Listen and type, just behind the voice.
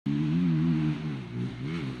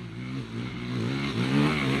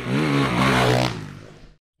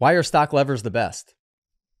Why are stock levers the best?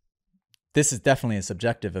 This is definitely a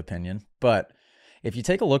subjective opinion, but if you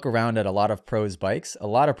take a look around at a lot of pros bikes, a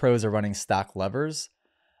lot of pros are running stock levers.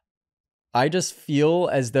 I just feel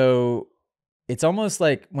as though it's almost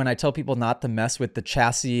like when I tell people not to mess with the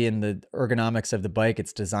chassis and the ergonomics of the bike,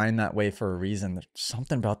 it's designed that way for a reason. There's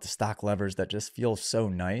something about the stock levers that just feels so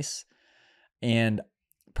nice. And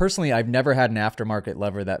personally, I've never had an aftermarket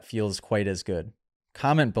lever that feels quite as good.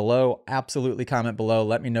 Comment below, absolutely comment below.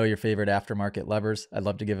 Let me know your favorite aftermarket levers. I'd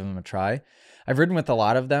love to give them a try. I've ridden with a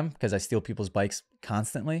lot of them because I steal people's bikes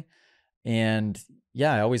constantly. And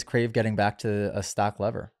yeah, I always crave getting back to a stock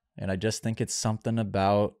lever. And I just think it's something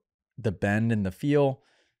about the bend and the feel.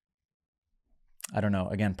 I don't know,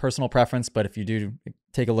 again, personal preference, but if you do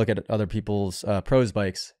take a look at other people's pros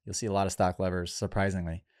bikes, you'll see a lot of stock levers,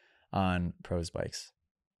 surprisingly, on pros bikes.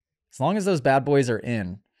 As long as those bad boys are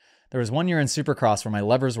in. There was one year in Supercross where my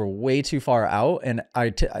levers were way too far out, and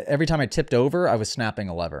every time I tipped over, I was snapping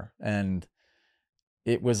a lever. And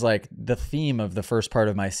it was like the theme of the first part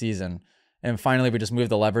of my season. And finally, we just moved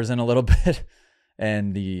the levers in a little bit,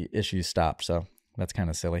 and the issues stopped. So that's kind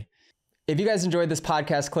of silly. If you guys enjoyed this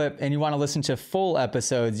podcast clip and you want to listen to full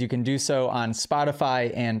episodes, you can do so on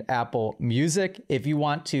Spotify and Apple Music. If you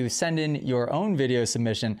want to send in your own video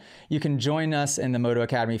submission, you can join us in the Moto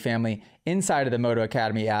Academy family inside of the Moto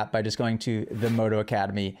Academy app by just going to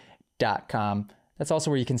themotoacademy.com. That's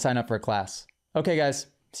also where you can sign up for a class. Okay, guys,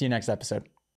 see you next episode.